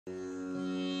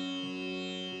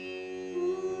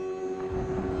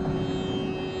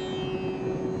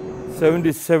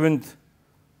77th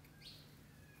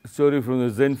story from the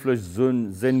Zen flesh,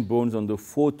 Zen bones on the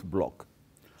 4th block.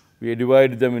 We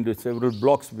divided them into several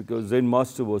blocks because Zen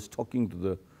master was talking to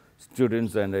the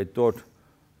students, and I thought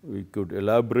we could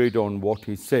elaborate on what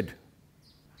he said.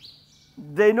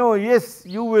 They know, yes,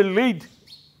 you will lead.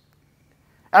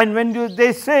 And when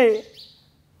they say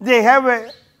they have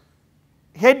a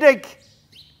headache,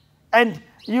 and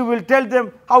you will tell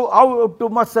them how to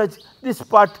massage this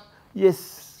part,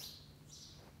 yes.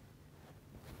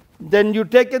 Then you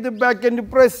take it back and you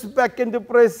press,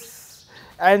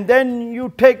 and then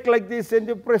you take like this and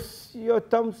you press your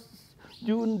thumbs.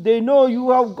 They know you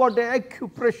have got an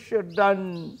acupressure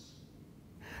done.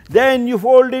 Then you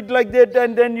fold it like that,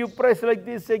 and then you press like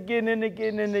this again and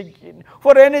again and again.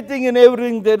 For anything and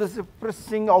everything, there is a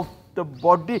pressing of the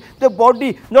body. The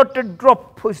body, not a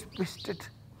drop is twisted.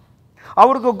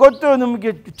 ಅವ್ರಿಗೆ ಗೊತ್ತು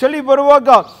ನಮಗೆ ಚಳಿ ಬರುವಾಗ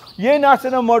ಏನು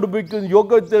ಆಸನ ಮಾಡಬೇಕು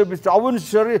ಯೋಗ therapist ಅವನು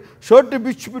shirt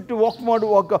ಬಿಚ್ಚಿಬಿಟ್ಟು walk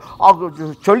ಮಾಡುವಾಗ ಆಗ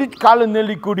ಚಳಿ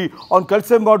ಕಾಲಿನಲ್ಲಿ ಕೂಡಿ ಅವ್ನು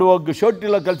ಕೆಲಸ ಮಾಡುವಾಗ ಶರ್ಟ್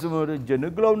ಇಲ್ಲ ಕೆಲಸ ಮಾಡಿ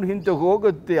ಜನಗಳು ಅವನು ಹಿಂದೆ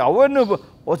ಹೋಗುತ್ತೆ. ಅವನು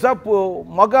ಹೊಸ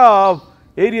ಮಗ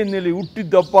ಏರಿಯಾನಲ್ಲಿ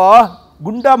ಹುಟ್ಟಿದ್ದಪ್ಪ,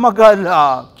 ಗುಂಡ ಮಗ ಅಲ್ಲ,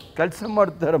 ಕೆಲಸ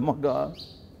ಮಾಡ್ತಾರೆ ಮಗ.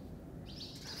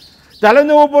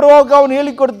 ತಲೆನೋವು ಬರುವಾಗ ಅವನು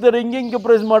ಹೇಳಿಕೊಡ್ತಾರೆ, ಹಿಂಗೆ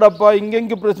ಪ್ರೆಸ್ ಮಾಡಪ್ಪ,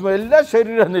 ಹಿಂಗೆ ಪ್ರೆಸ್ ಮಾಡಿ, ಎಲ್ಲ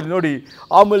ಶರೀರನಲ್ಲಿ ನೋಡಿ.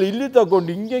 ಆಮೇಲೆ ಇಲ್ಲಿ ತಗೊಂಡು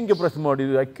ಹಿಂಗೆ ಪ್ರೆಸ್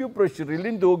ಮಾಡಿದ್ದು ಅಕ್ಯುಪ್ರೆಷರ್,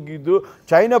 ಇಲ್ಲಿಂದ ಹೋಗಿದ್ದು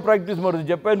ಚೈನಾ ಪ್ರಾಕ್ಟೀಸ್ ಮಾಡೋದು,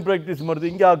 ಜಪಾನ್ ಪ್ರಾಕ್ಟೀಸ್ ಮಾಡೋದು,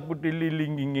 ಹಿಂಗೆ ಹಾಕ್ಬಿಟ್ಟು ಇಲ್ಲಿ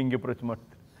ಹಿಂಗೆ ಪ್ರೆಸ್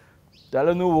ಮಾಡ್ತಾರೆ.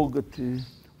 ತಲೆನೋವು ಹೋಗುತ್ತೆ.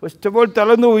 ಫಸ್ಟ್ ಆಫ್ ಆಲ್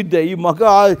ತಲೆನೋವು ಇದ್ದೆ. ಈ ಮಗ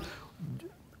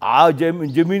ಆ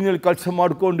ಜಮೀನಲ್ಲಿ ಕೆಲಸ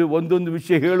ಮಾಡಿಕೊಂಡು ಒಂದೊಂದು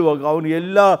ವಿಷಯ ಹೇಳುವಾಗ ಅವನು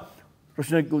ಎಲ್ಲ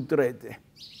ಪ್ರಶ್ನೆಗೆ ಉತ್ತರ ಐತೆ.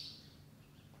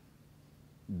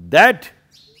 That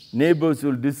neighbors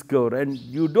will discover, and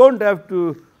you don't have to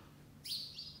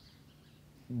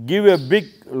give a big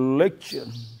lecture.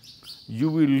 You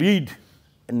will lead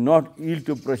and not yield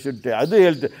to pressure.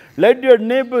 Let your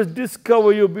neighbors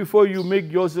discover you before you make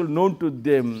yourself known to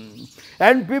them.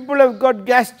 And people have got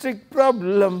gastric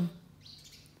problem,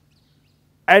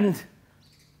 and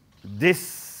this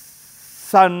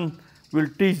sun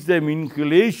will teach them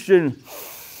inhalation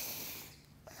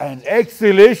and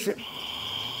exhalation.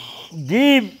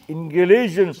 Deep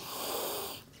inhalation,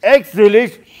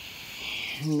 exhalation.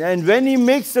 And when he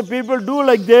makes the people do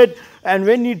like that, and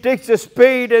when he takes a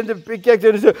spade and the pickaxe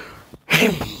and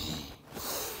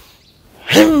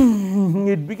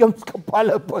it becomes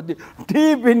Kapalapati,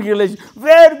 deep inhalation.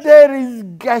 Where there is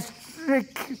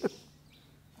gastric,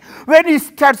 when he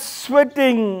starts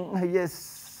sweating, yes,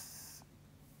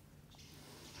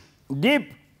 deep.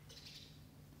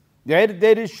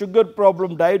 There is sugar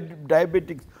problem,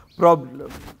 diabetics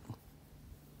problem.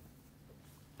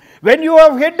 When you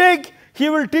have headache, he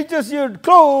will teach us you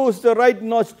close the right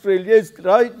nostril, yes,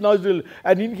 right nostril,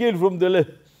 and inhale from the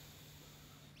left.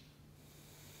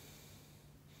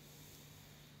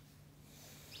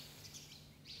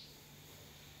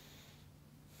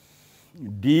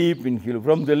 Deep inhale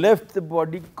from the left, the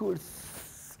body cools.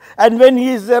 And when he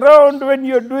is around, when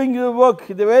you are doing your work,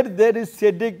 where there is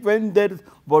headache, when there is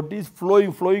body is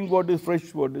flowing water, fresh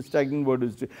water, stagnant water.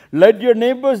 Let your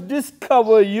neighbors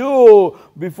discover you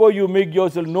before you make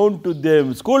yourself known to them.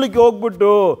 ಸ್ಕೂಲಿಗೆ ಹೋಗ್ಬಿಟ್ಟು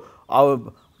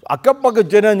ಅಕ್ಕಪಕ್ಕ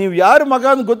ಜನ ನೀವು ಯಾರು ಮಗ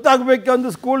ಅಂತ ಗೊತ್ತಾಗಬೇಕು ಅಂತ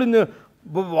ಸ್ಕೂಲಿಂದ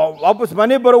ವಾಪಸ್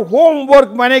ಮನೆ ಬರೋ ಹೋಮ್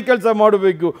ವರ್ಕ್ ಮನೆ ಕೆಲಸ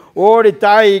ಮಾಡಬೇಕು. ಓಡಿ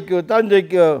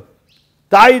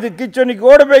ತಾಯಿದು ಕಿಚನಿಗೆ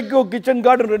ಓಡಬೇಕು. ಕಿಚನ್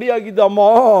ಗಾರ್ಡನ್ ರೆಡಿ ಆಗಿದ್ದು ಅಮ್ಮ,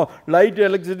 ಲೈಟ್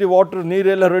ಎಲೆಕ್ಟ್ರಿಸಿಟಿ ವಾಟರ್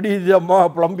ನೀರೆಲ್ಲ ರೆಡಿ ಇದೆ ಅಮ್ಮ,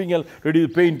 ಪ್ಲಂಬಿಂಗ್ ಎಲ್ಲ ರೆಡಿ,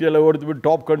 ಪೇಂಟ್ ಎಲ್ಲ ಹೊಡೆದ್ಬಿಟ್ಟು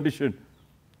ಟಾಪ್ ಕಂಡೀಷನ್,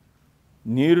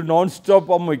 ನೀರು ನಾನ್ ಸ್ಟಾಪ್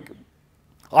ಅಮ್ಮಕ್ಕೆ.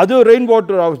 ಅದು ರೈನ್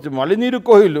ವಾಟರ್ ಅವಶ್ಯ, ಮಳೆ ನೀರು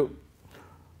ಕೊಯ್ಲು,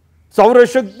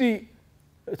 ಸೌರಶಕ್ತಿ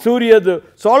ಸೂರ್ಯದು,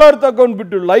 ಸೋಲಾರ್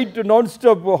ತಗೊಂಡ್ಬಿಟ್ಟು ಲೈಟ್ ನಾನ್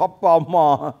ಸ್ಟಾಪ್. ಅಪ್ಪ ಅಮ್ಮ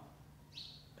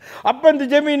ಅಪ್ಪಂದು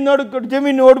ಜಮೀನು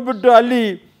ನೋಡ್ಬಿಟ್ಟು ಅಲ್ಲಿ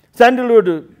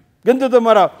ಸ್ಯಾಂಡಲ್ವುಡ್ ಗಂಧದ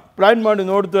ಮರ ಪ್ಲ್ಯಾನ್ ಮಾಡಿ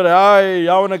ನೋಡ್ತಾರೆ.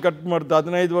 ಯಾವನ ಕಟ್ ಮಾಡ್ತಾ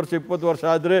 15 ವರ್ಷ 20 ವರ್ಷ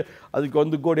ಆದರೆ ಅದಕ್ಕೆ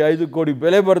 1 ಕೋಟಿ 5 ಕೋಟಿ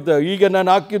ಬೆಲೆ ಬರ್ತವೆ. ಈಗ ನಾನು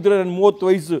ಹಾಕಿದ್ರೆ ನನ್ನ 30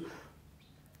 ವಯಸ್ಸು.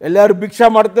 ಎಲ್ಲರೂ ಭಿಕ್ಷಾ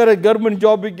ಮಾಡ್ತಾರೆ, ಗೌರ್ಮೆಂಟ್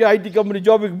ಜಾಬಿಗೆ, IT ಕಂಪ್ನಿ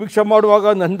ಜಾಬಿಗೆ ಭಿಕ್ಷಾ ಮಾಡುವಾಗ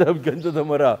ನಂದು ಗಂಧದ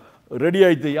ಮರ ರೆಡಿ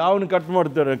ಆಯಿತು. ಯಾವನು ಕಟ್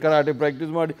ಮಾಡ್ತಾರೆ? ಕರಾಟೆ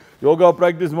ಪ್ರಾಕ್ಟೀಸ್ ಮಾಡಿ, ಯೋಗ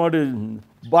ಪ್ರಾಕ್ಟೀಸ್ ಮಾಡಿ,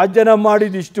 ಭಾಜನ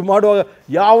ಮಾಡಿದ್ದು ಇಷ್ಟು ಮಾಡುವಾಗ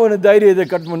ಯಾವನ ಧೈರ್ಯ ಇದೆ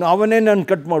ಕಟ್ ಮಾಡಿ? ಅವನೇ ನಾನು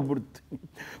ಕಟ್ ಮಾಡಿಬಿಡ್ತೀನಿ.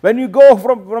 When you go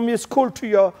from your school to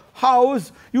your house,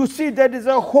 you see that is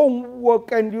a homework,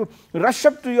 and you rush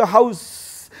up to your house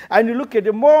and you look at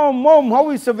it. Mom, how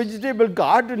is a vegetable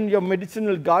garden, your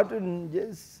medicinal garden?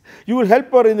 Yes. You will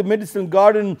help her in the medicinal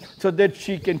garden so that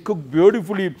she can cook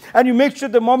beautifully. And you make sure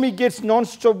the mommy gets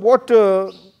non-stop water.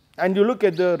 And you look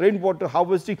at the rainwater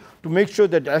harvesting to make sure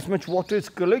that as much water is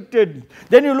collected.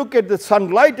 Then you look at the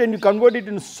sunlight and you convert it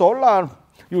into solar.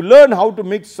 You learn how to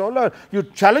make solar. You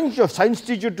challenge your science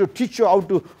teacher to teach you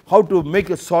how to make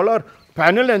a solar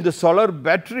panel and the solar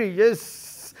battery. Yes.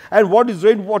 And what is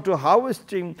rainwater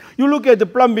harvesting? You look at the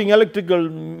plumbing, electrical,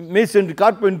 masonry,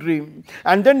 carpentry,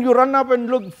 and then you run up and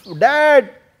look,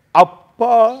 Dad,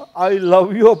 Appa, I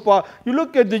love you, Appa. You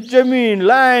look at the jameen,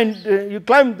 land, you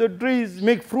climb the trees,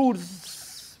 make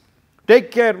fruits,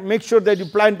 take care, make sure that you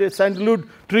plant a sandalwood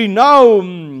tree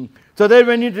now. So that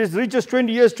when it reaches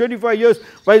 20 years, 25 years,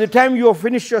 by the time you have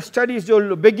finished your studies,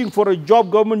 you're begging for a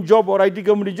job, government job or IT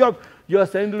company job, your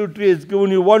sandalwood tree has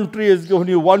given you, one tree has given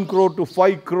you 1 crore to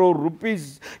 5 crore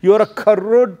rupees. You are a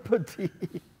crorepati.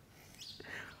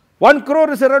 1 crore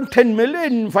is around 10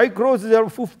 million, 5 crores is around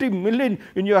 50 million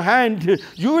in your hand.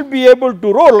 You will be able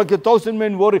to roll like 1,000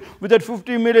 men warrior. With that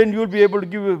 50 million, you will be able to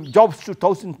give jobs to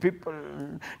 1,000 people.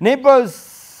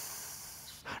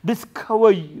 Neighbors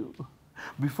discover you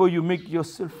before you make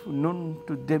yourself known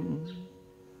to them.